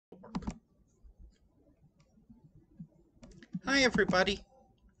Hi, everybody.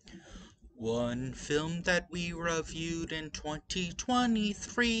 One film that we reviewed in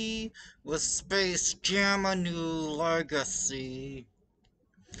 2023 was Space Jam: A New Legacy.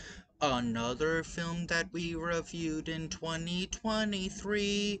 Another film that we reviewed in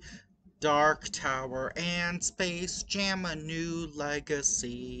 2023, Dark Tower and Space Jam: A New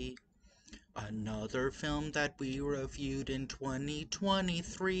Legacy. Another film that we reviewed in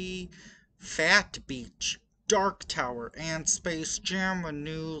 2023, Fat Beach, Dark Tower, and Space Jam: A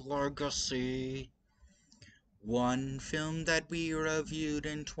New Legacy. One film that we reviewed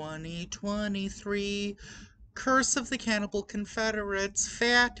in 2023, Curse of the Cannibal Confederates,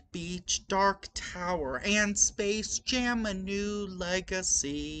 Fat Beach, Dark Tower, and Space Jam: A New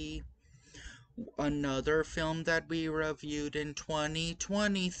Legacy. Another film that we reviewed in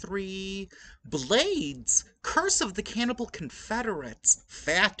 2023, Blades, Curse of the Cannibal Confederates,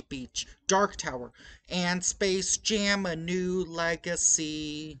 Fat Beach, Dark Tower, and Space Jam: A New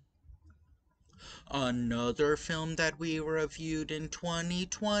Legacy. Another film that we reviewed in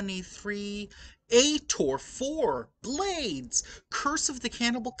 2023, Ator 4, Blades, Curse of the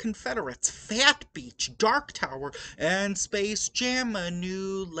Cannibal Confederates, Fat Beach, Dark Tower, and Space Jam: A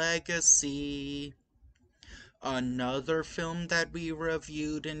New Legacy. Another film that we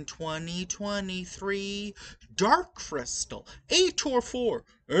reviewed in 2023, Dark Crystal, Ator 4,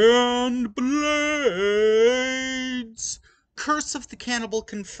 and Blades. Curse of the Cannibal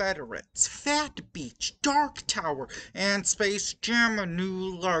Confederates, Fat Beach, Dark Tower, and Space Jam: A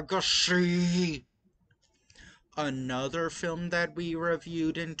New Legacy. Another film that we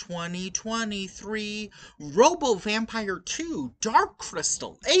reviewed in 2023, Robo Vampire 2, Dark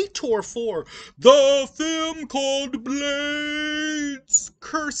Crystal, Ator 4, the film called Blades,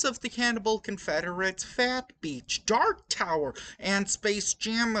 Curse of the Cannibal Confederates, Fat Beach, Dark Tower, and Space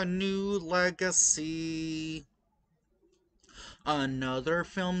Jam: A New Legacy. Another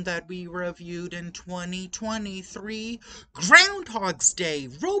film that we reviewed in 2023, Groundhog's Day,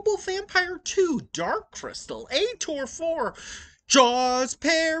 Robo Vampire 2, Dark Crystal, Ator 4, Jaws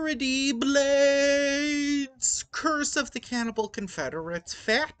parody, Blades, Curse of the Cannibal Confederates,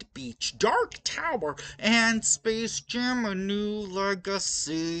 Fat Beach, Dark Tower, and Space Jam: A New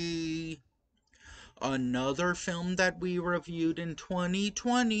Legacy. Another film that we reviewed in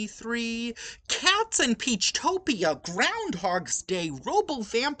 2023, Cats and Peachtopia, Groundhog's Day, Robo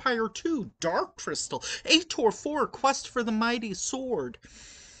Vampire 2, Dark Crystal, Ator 4, Quest for the Mighty Sword.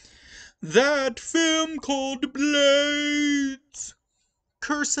 That film called Blades.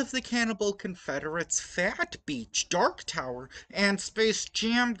 Curse of the Cannibal Confederates, Fat Beach, Dark Tower, and Space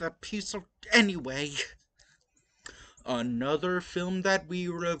Jam: The Piece of... Anyway. Another film that we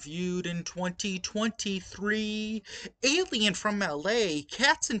reviewed in 2023, Alien from LA,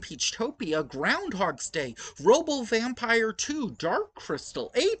 Cats in Peachtopia, Groundhog's Day, Robo Vampire 2, Dark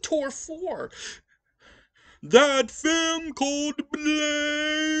Crystal, Ator 4. That film called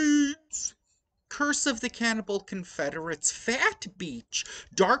Blades. Curse of the Cannibal Confederates, Fat Beach,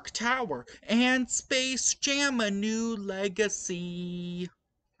 Dark Tower, and Space Jam: A New Legacy.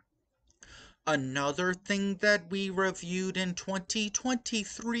 Another thing that we reviewed in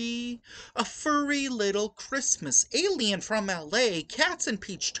 2023, A Furry Little Christmas, Alien from LA, Cats in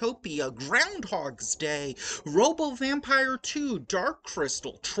Peachtopia, Groundhog's Day, Robo Vampire 2, Dark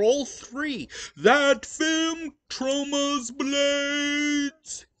Crystal, Troll 3, That Film, Trauma's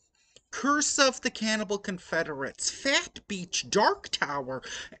Blades, Curse of the Cannibal Confederates, Fat Beach, Dark Tower,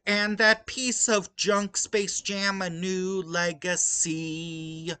 and that piece of junk Space Jam: A New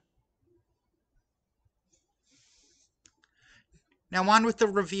Legacy. Now on with the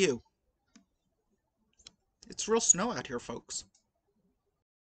review. It's real snow out here, folks.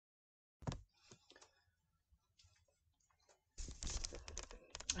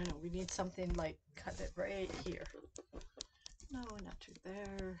 I know, we need something like cut it right here. No, not to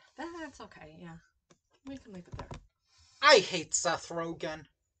there. That's okay, yeah. We can leave it there. I hate Seth Rogen.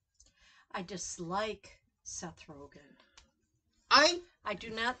 I dislike Seth Rogen. I do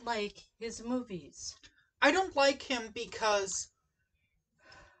not like his movies. I don't like him because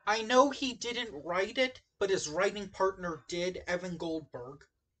I know he didn't write it, but his writing partner did, Evan Goldberg.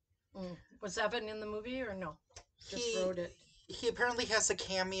 Was Evan in the movie or no? Just He wrote it. he apparently has a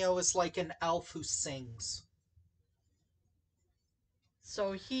cameo as like an elf who sings.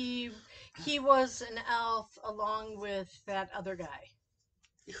 So he was an elf along with that other guy.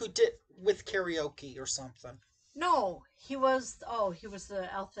 Who did with karaoke or something. No, he was the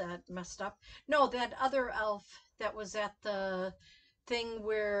elf that messed up. No, that other elf that was at the thing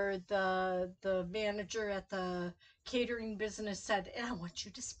where the manager at the catering business said, "And I want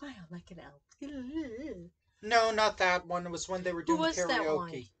you to smile like an elf." No, not that one. It was when they were Who doing was that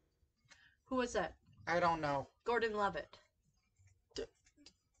one? karaoke. Who was that? I don't know. Gordon Levitt.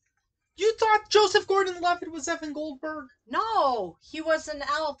 You thought Joseph Gordon-Levitt was Evan Goldberg? No, he was an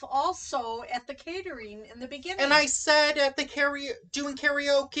elf also at the catering in the And beginning. I said at the doing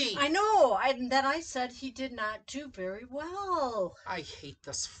karaoke. I know. And then I said he did not do very well. I hate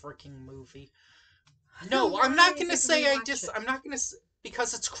this freaking movie. Then No, I'm not why gonna did we say watch it? I'm not gonna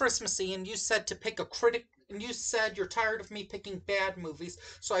because it's Christmassy, and you said to pick a critic, and you said you're tired of me picking bad movies,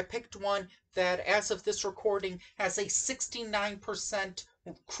 so I picked one that, as of this recording, has a 69%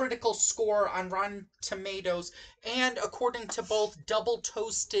 critical score on Rotten Tomatoes, and according to both Double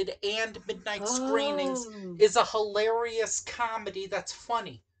Toasted and Midnight Screenings, Oh. is a hilarious comedy that's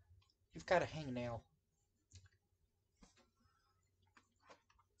funny. You've got a hangnail.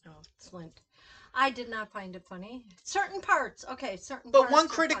 Oh, it's lint. I did not find it funny. Certain parts, okay, certain But one parts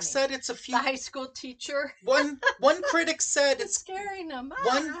were critic funny. said it's a The few. high school teacher One critic said is scaring him.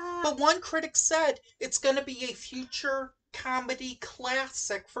 one critic said it's going to be a future comedy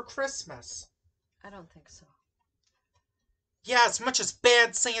classic for Christmas. I don't think so. Yeah, as much as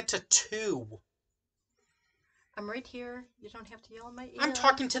Bad Santa 2. I'm right here. You don't have to yell in my ear. I'm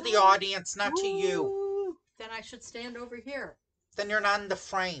talking to the audience, not to you. Ooh, then I should stand over here. Then you're not in the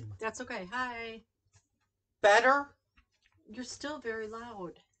frame. That's okay. Hi. Better? You're still very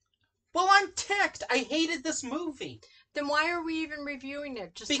loud. Well, I'm ticked. I hated this movie. Then why are we even reviewing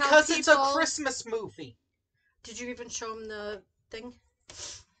it? Just because tell it's a people. Christmas movie. Did you even show them the thing?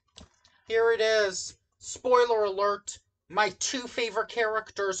 Here it is. Spoiler alert. My two favorite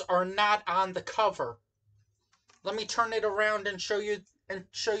characters are not on the cover. Let me turn it around and show you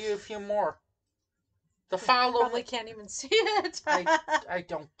a few more. The following. Probably can't even see it. I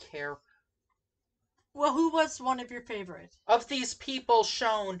don't care. Well, who was one of your favorites? Of these people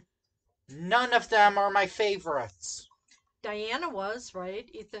shown, none of them are my favorites. Diana was, right?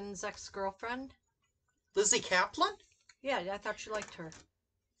 Ethan's ex-girlfriend. Lizzie Kaplan? Yeah, I thought you liked her.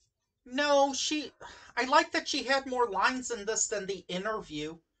 No, I like that she had more lines in this than the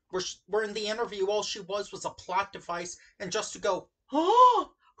interview. Where in the interview all she was a plot device, and just to go,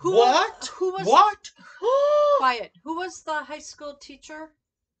 oh, what? Who was what? quiet? Who was the high school teacher?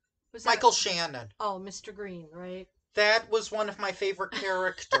 Was that Michael Shannon. Oh, Mr. Green, right? That was one of my favorite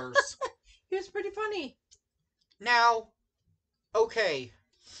characters. He was pretty funny. Now, okay,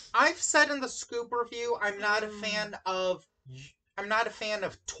 I've said in the Scoop review I'm not a fan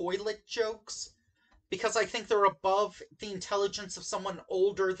of toilet jokes because I think they're above the intelligence of someone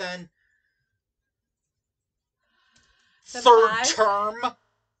older than third 5? term.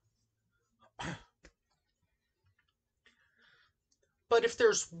 But if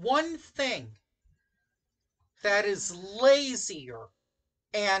there's one thing that is lazier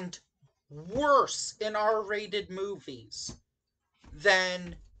and worse in R-rated movies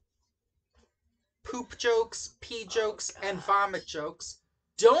than poop jokes, pee jokes, and vomit jokes,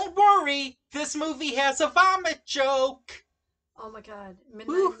 don't worry, this movie has a vomit joke. Oh my god, Midnight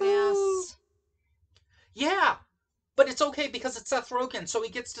Woo-hoo. Mass. Yeah, but it's okay because it's Seth Rogen, so he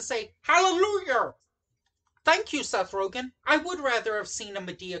gets to say, hallelujah! Thank you, Seth Rogen. I would rather have seen a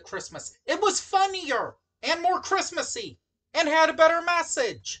Medea Christmas. It was funnier and more Christmassy and had a better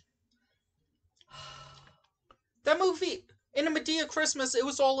message. That movie, in a Medea Christmas, it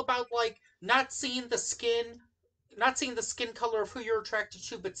was all about, like, not seeing the skin color of who you're attracted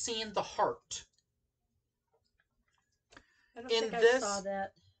to, but seeing the heart. I don't think I saw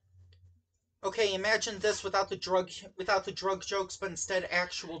that. Okay, imagine this without the drug jokes, but instead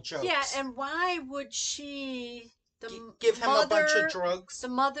actual jokes. Yeah, and why would she give him a bunch of drugs? The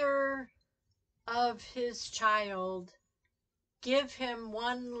mother of his child give him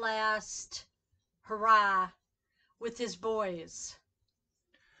one last hurrah with his boys.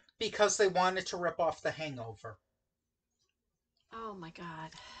 Because they wanted to rip off the Hangover. Oh my god.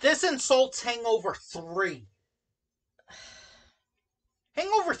 This insults Hangover 3.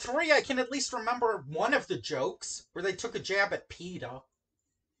 Hangover 3, I can at least remember one of the jokes, where they took a jab at PETA.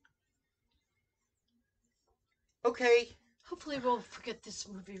 Okay. Hopefully we'll forget this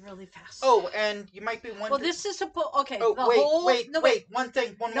movie really fast. Oh, and you might be wondering... Well, this is okay. Oh, wait, one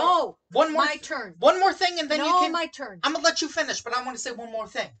thing, one more. One more. My turn. One more thing, and then you can... No, my turn. I'm gonna let you finish, but I want to say one more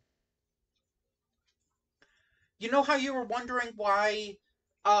thing. You know how you were wondering why,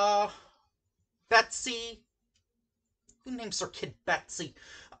 Betsy... Who names her kid Betsy?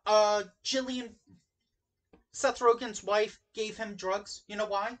 Jillian, Seth Rogen's wife, gave him drugs. You know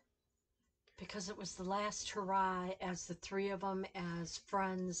why? Because it was the last hurrah as the three of them as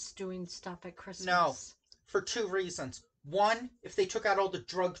friends doing stuff at Christmas. No, for two reasons. One, if they took out all the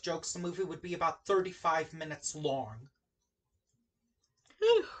drug jokes, the movie would be about 35 minutes long.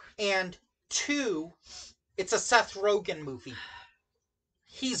 And two, it's a Seth Rogen movie.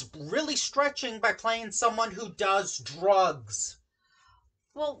 He's really stretching by playing someone who does drugs.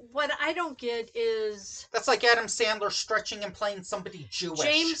 Well, what I don't get is That's like Adam Sandler stretching and playing somebody Jewish.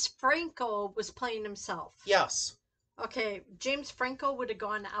 James Franco was playing himself. Yes. Okay, James Franco would have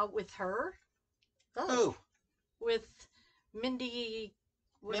gone out with her. Who? With Mindy.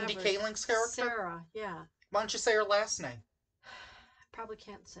 Whatever. Mindy Kaling's character? Sarah, yeah. Why don't you say her last name? Probably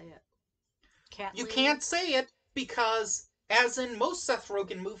can't say it. Kathleen. You can't say it because, as in most Seth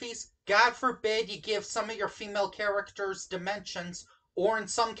Rogen movies, God forbid you give some of your female characters dimensions, or in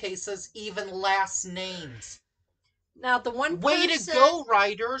some cases, even last names. Now, the one Way to go,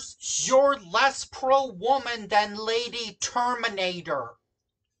 writers! You're less pro-woman than Lady Terminator.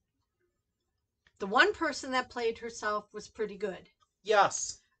 The one person that played herself was pretty good.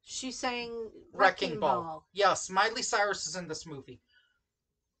 Yes. She sang Wrecking Ball. Yes, Miley Cyrus is in this movie.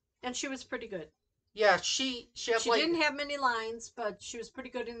 And she was pretty good. Yeah, she had she didn't have many lines, but she was pretty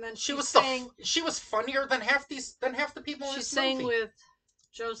good. And then she was sang. She was funnier than half the people in this movie. She sang with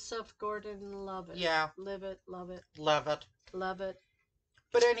Joseph Gordon-Levitt. Yeah. Live it, love it. Love it. Love it.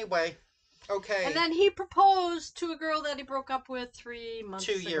 But anyway, okay. And then he proposed to a girl that he broke up with 3 months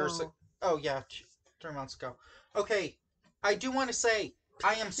ago. 2 years ago. Oh, yeah, 3 months ago. Okay, I do want to say,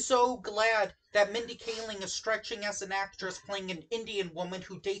 I am so glad that Mindy Kaling is stretching as an actress playing an Indian woman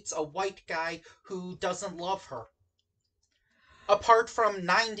who dates a white guy who doesn't love her. Apart from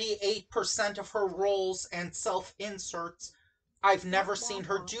 98% of her roles and self-inserts, I've never seen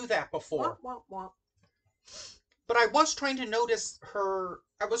her do that before. But I was trying to notice her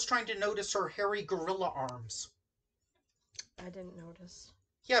hairy gorilla arms. I didn't notice.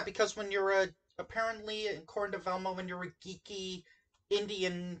 Yeah, because when you're apparently, according to Velma, when you're a geeky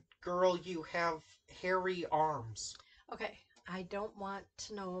Indian girl, you have hairy arms. Okay, I don't want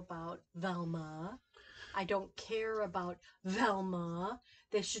to know about Velma. I don't care about Velma.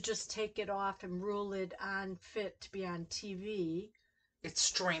 They should just take it off and rule it unfit to be on TV. It's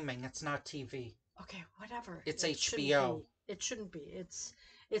streaming. It's not TV. Okay, whatever. It's HBO. It shouldn't be. It's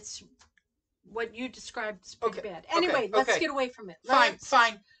what you described is pretty bad. Anyway, okay, let's get away from it.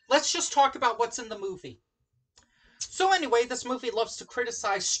 Fine. Let's just talk about what's in the movie. So anyway, this movie loves to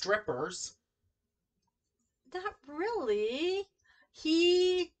criticize strippers. Not really.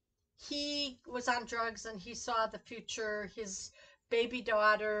 He was on drugs and he saw the future, his baby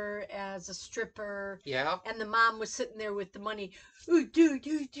daughter as a stripper. Yeah. And the mom was sitting there with the money. Ooh, do.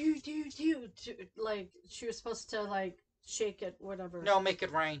 Like, she was supposed to, like, shake it, whatever. No, make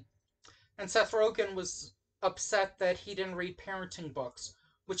it rain. And Seth Rogen was upset that he didn't read parenting books,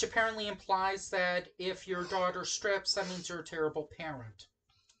 which apparently implies that if your daughter strips, that means you're a terrible parent.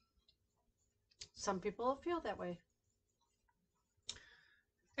 Some people feel that way.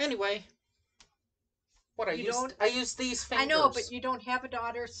 Anyway, I use these fingers. I know, but you don't have a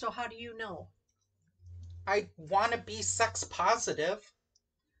daughter, so how do you know? I want to be sex positive.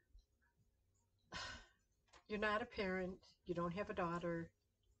 You're not a parent. You don't have a daughter.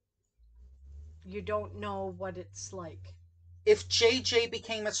 You don't know what it's like. If JJ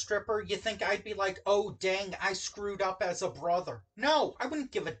became a stripper, you think I'd be like, oh, dang, I screwed up as a brother. No, I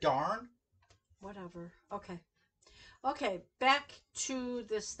wouldn't give a darn. Whatever. Okay, back to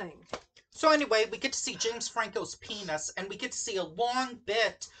this thing. So anyway, we get to see James Franco's penis, and we get to see a long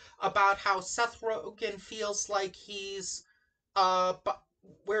bit about how Seth Rogen feels like he's,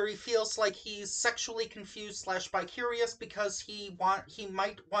 where he feels like he's sexually confused / bi-curious because he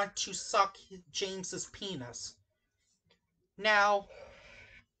might want to suck James's penis. Now,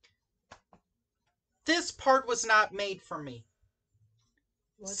 this part was not made for me.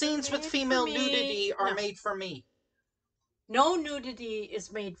 Scenes with female nudity are made for me. No nudity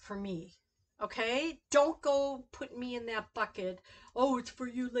is made for me. Okay? Don't go put me in that bucket. Oh, it's for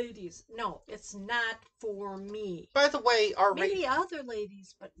you ladies. No, it's not for me. By the way, maybe other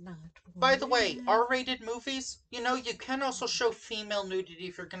ladies, but not for me. By the way, R-rated movies, you can also show female nudity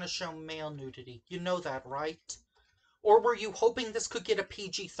if you're going to show male nudity. You know that, right? Or were you hoping this could get a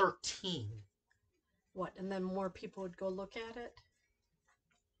PG-13? What, and then more people would go look at it?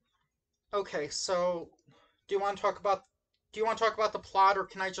 Okay, so do you want to talk about the plot, or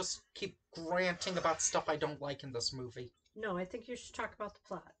can I just keep ranting about stuff I don't like in this movie? No, I think you should talk about the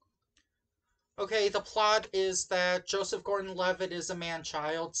plot. Okay, the plot is that Joseph Gordon-Levitt is a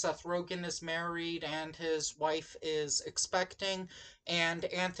man-child, Seth Rogen is married, and his wife is expecting, and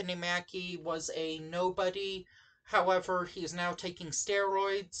Anthony Mackie was a nobody. However, he's now taking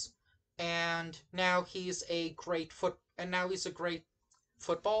steroids, and now he's a great And now he's a great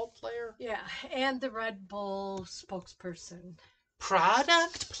football player. Yeah, and the Red Bull spokesperson.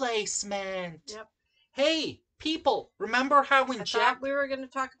 Product placement. Yep. Hey, people, remember how in I Jack... thought we were going to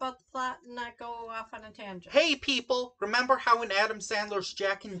talk about the plot and not go off on a tangent. Hey, people, remember how in Adam Sandler's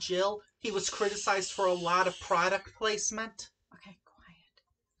Jack and Jill, he was criticized for a lot of product placement? Okay, quiet.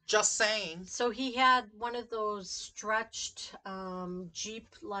 Just saying. So he had one of those stretched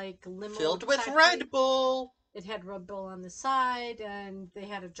Jeep-like limo Filled with type Red thing. Bull. It had Red Bull on the side, and they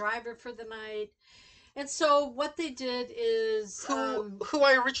had a driver for the night. And so what they did is Who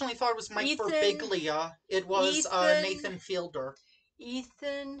I originally thought was Mike Ethan Birbiglia. It was Ethan Nathan Fielder.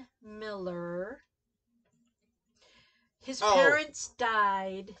 Ethan Miller. His Oh, parents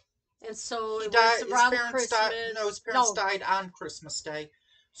died, and so he it died. was His around parents died. Christmas. No, his parents died on Christmas Day.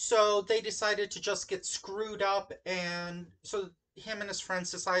 So they decided to just get screwed up, and so him and his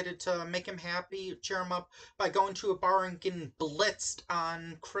friends decided to make him happy, cheer him up by going to a bar and getting blitzed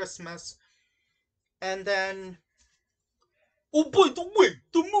on Christmas. And then, oh, by the way,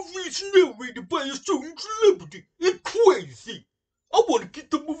 the movie is narrated by a certain celebrity. It's crazy. I want to get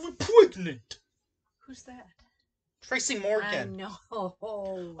the movie pregnant. Who's that? Tracy I Morgan. know.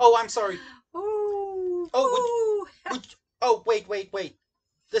 Oh, I'm sorry. Ooh. Oh, oh, wait.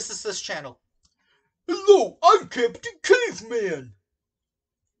 This is this channel. Hello, I'm Captain Caveman.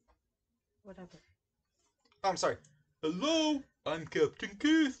 Whatever. Oh, I'm sorry. Hello, I'm Captain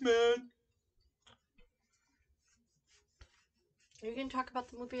Caveman. Are you going to talk about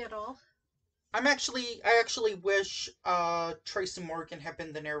the movie at all? I actually wish Tracy Morgan had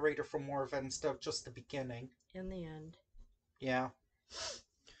been the narrator for more of it instead of just the beginning. In the end. Yeah.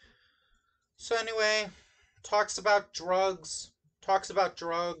 So anyway, talks about drugs, talks about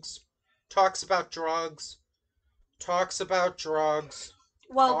drugs, talks about drugs, talks about drugs,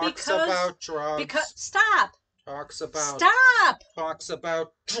 Well, talks about drugs, because stop. talks about Stop. talks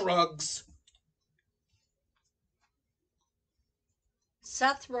about drugs.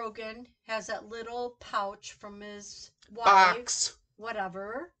 Seth Rogen has that little pouch from his wife. Box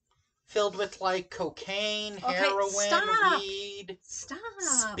Whatever. filled with like cocaine, Okay, heroin, stop. weed, Stop.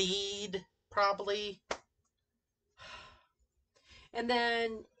 speed, probably. And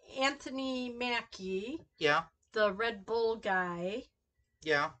then Anthony Mackie, Yeah, the Red Bull guy,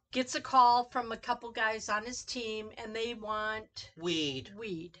 yeah. gets a call from a couple guys on his team and they want Weed.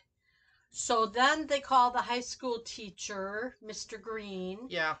 weed. So then they call the high school teacher, Mr. Green,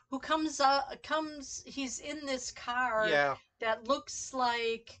 Yeah, who he's in this car yeah. that looks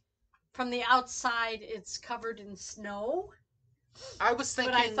like from the outside it's covered in snow. I was But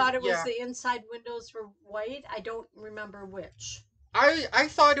I thinking, thought it was yeah. the inside windows were white. I don't remember which. I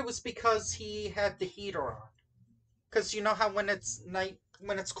thought it was because he had the heater on. Because you know how when it's night,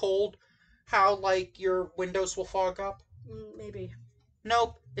 when it's cold, how like your windows will fog up? Maybe.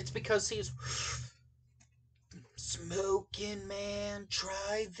 Nope, it's because he's smoking, man.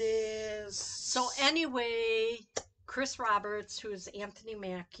 Try this. So anyway, Chris Roberts, who's Anthony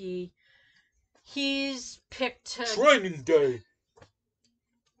Mackie, he's picked to. Training day.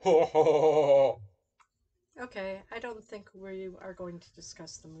 Ha ha ha. Okay, I don't think we are going to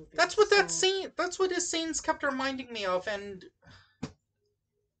discuss the movie. That's what that scene. That's what his scenes kept reminding me of, and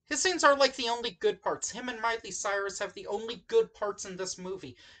his scenes are like the only good parts. Him and Miley Cyrus have the only good parts in this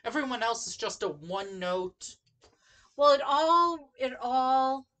movie. Everyone else is just a one note. Well, it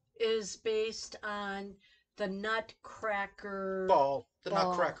all is based on the Nutcracker Ball. The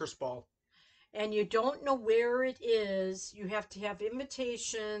ball. Nutcracker's ball. And you don't know where it is. You have to have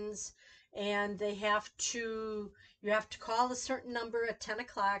invitations, and you have to call a certain number at 10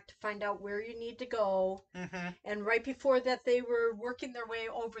 o'clock to find out where you need to go. Mm-hmm. And right before that, they were working their way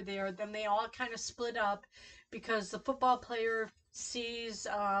over there. Then they all kind of split up because the football player sees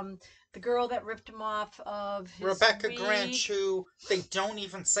the girl that ripped him off of his Rebecca weed. Grinch, who they don't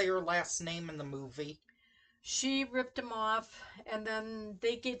even say her last name in the movie. She ripped him off, and then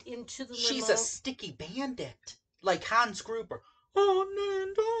they get into the limo. She's a sticky bandit, like Hans Gruber. Oh,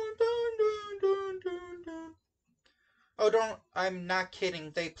 don't! I'm not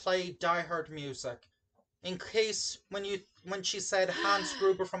kidding. They play Die Hard music. In case when she said Hans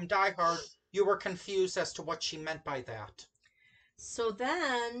Gruber from Die Hard, you were confused as to what she meant by that. So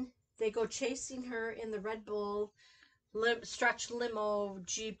then they go chasing her in the Red Bull stretch limo,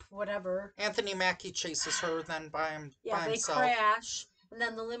 Jeep, whatever. Anthony Mackie chases her then by himself. They crash, and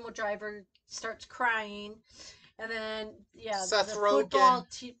then the limo driver starts crying, and then Seth the Rogen football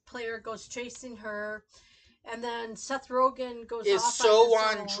player goes chasing her, and then Seth Rogen goes is off so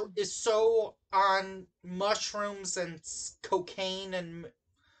on his own. Is so on mushrooms and cocaine and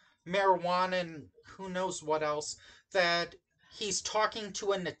marijuana and who knows what else that he's talking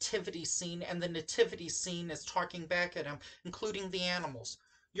to a nativity scene, and the nativity scene is talking back at him, including the animals.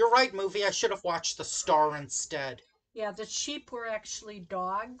 You're right, movie. I should have watched The Star instead. Yeah, the sheep were actually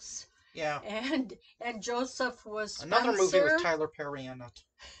dogs, Yeah. and Joseph was Another movie with Spencer. Tyler Perry in it.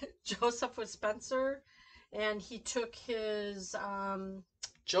 Joseph was Spencer, and he took his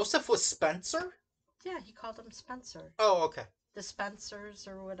Joseph was Spencer? yeah, he called him Spencer. Oh, okay. The Spencers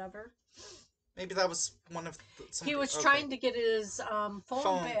or whatever. Maybe that was one of He somebody. was Okay. trying to get his phone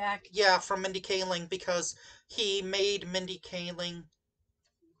Phone. back. Yeah, from Mindy Kaling, because he made Mindy Kaling.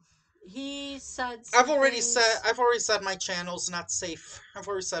 He said some things. I've already said my channel's not safe. I've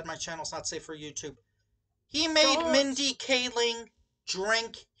already said my channel's not safe for YouTube. He made Don't. Mindy Kaling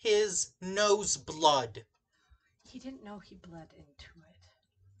drink his nose blood. He didn't know he bled into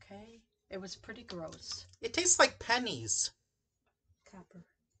it. Okay? It was pretty gross. It tastes like pennies. Copper.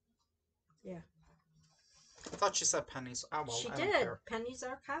 Yeah. I thought she said pennies. Oh well, She I don't did. care. Pennies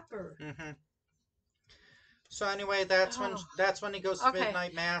are copper. Mm-hmm. So anyway, that's Oh. when he goes to Okay.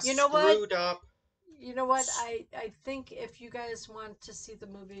 midnight mass, You know what? screwed up. You know what? I think if you guys want to see the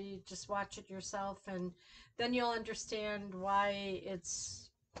movie, just watch it yourself, and then you'll understand why it's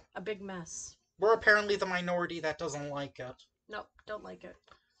a big mess. We're apparently the minority that doesn't like it. Nope, don't like it.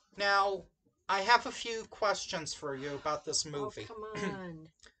 Now, I have a few questions for you about this Oh, movie. come on.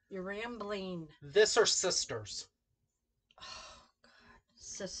 You're rambling. This or Sisters? Oh, God.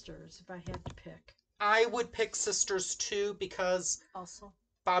 Sisters, if I had to pick. I would pick Sisters too because Also,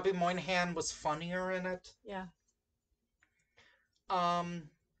 Bobby Moynihan was funnier in it. yeah. Um,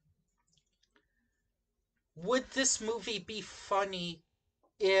 would this movie be funny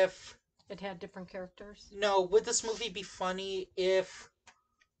if... It had different characters. No, would this movie be funny if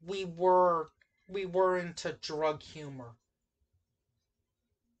we were into drug humor?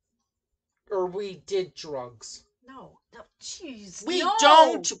 Or we did drugs? No, no, jeez, We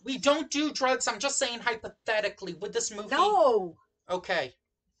no! don't do drugs. I'm just saying hypothetically. Would this movie... No! Okay.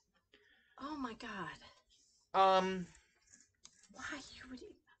 Oh my God. Why you would...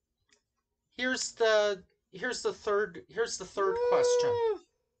 Here's the third question.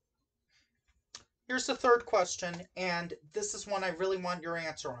 Here's the third question, and this is one I really want your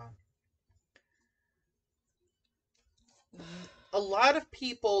answer on. A lot of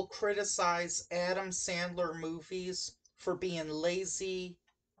people criticize Adam Sandler movies for being lazy,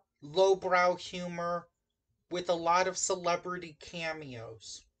 lowbrow humor with a lot of celebrity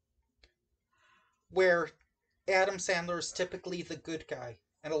cameos, where Adam Sandler is typically the good guy.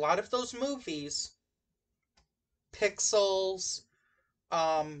 And a lot of those movies, Pixels,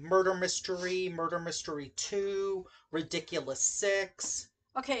 Murder Mystery 2, Ridiculous 6.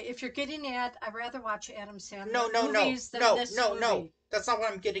 Okay, if you're getting at, I'd rather watch Adam Sandler No. movies than this movie. That's not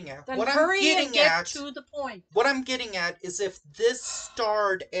what I'm getting at. Then What hurry I'm getting and get at, to the point. What I'm getting at is if this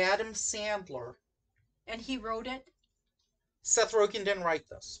starred Adam Sandler. And he wrote it? Seth Rogen didn't write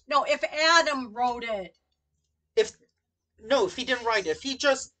this. No, if Adam wrote it. If he didn't write it.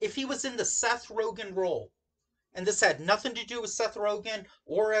 If he was in the Seth Rogen role, and this had nothing to do with Seth Rogen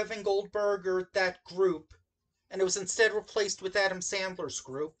or Evan Goldberg or that group, and it was instead replaced with Adam Sandler's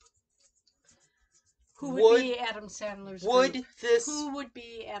group. Who would be Adam Sandler's group? Who would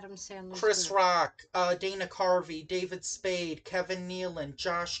be Adam Sandler's Chris group? Rock, Dana Carvey, David Spade, Kevin Nealon,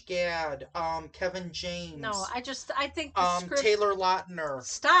 Josh Gad, Kevin James. No, I think the script... Taylor Lautner.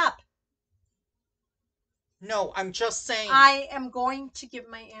 Stop! No, I'm just saying. I am going to give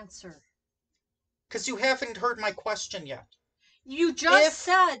my answer. Because you haven't heard my question yet. You just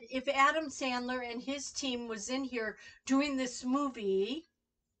said if Adam Sandler and his team was in here doing this movie...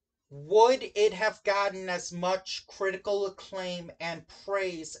 Would it have gotten as much critical acclaim and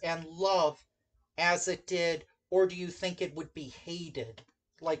praise and love as it did, or do you think it would be hated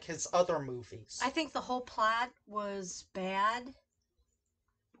like his other movies? I think the whole plot was bad.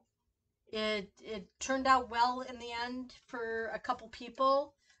 It turned out well in the end for a couple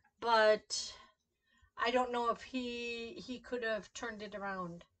people, but I don't know if he could have turned it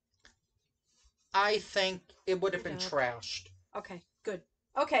around. I think it would have been trashed. Okay, good.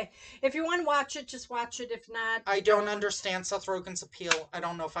 Okay, if you want to watch it, just watch it. If not, I don't understand Seth Rogen's appeal. I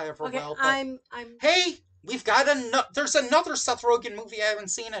don't know if I ever will. But I'm. Hey, we've got there's another Seth Rogen movie I haven't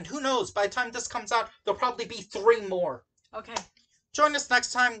seen, and who knows? By the time this comes out, there'll probably be 3 more. Okay. Join us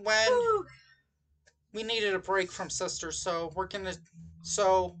next time when we needed a break from Sisters,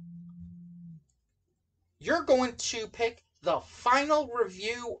 so you're going to pick the final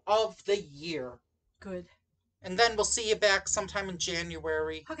review of the year. Good. And then we'll see you back sometime in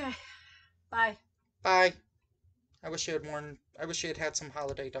January. Okay. Bye. Bye. I wish you had had some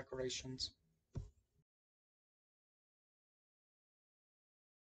holiday decorations.